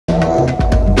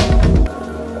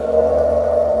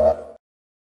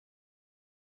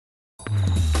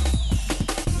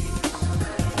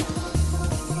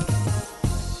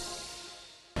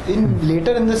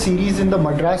later in the series in the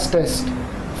Madras Test,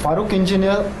 Farokh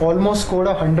Engineer almost scored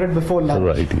 100 before lunch.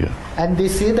 Right, yeah. And they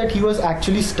say that he was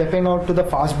actually stepping out to the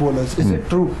fast bowlers. Is it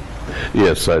true?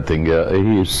 Yes, I think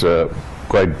he is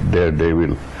quite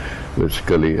daredevil,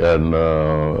 basically, and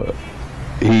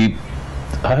he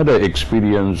had an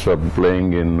experience of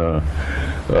playing in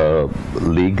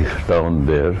league down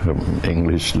there,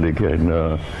 English league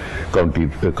and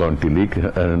county league,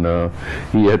 and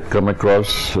he had come across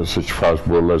such fast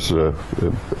bowlers.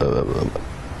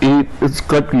 He is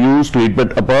quite used to it,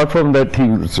 but apart from that, he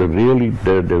was a really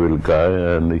daredevil guy,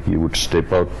 and he would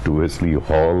step out to Wes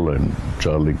Hall and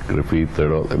Charlie Griffith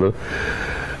and all,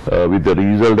 with the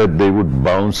result that they would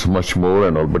bounce much more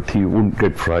and all, but he wouldn't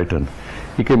get frightened.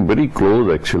 He came very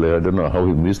close, actually. I don't know how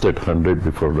he missed that 100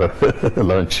 before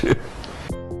lunch.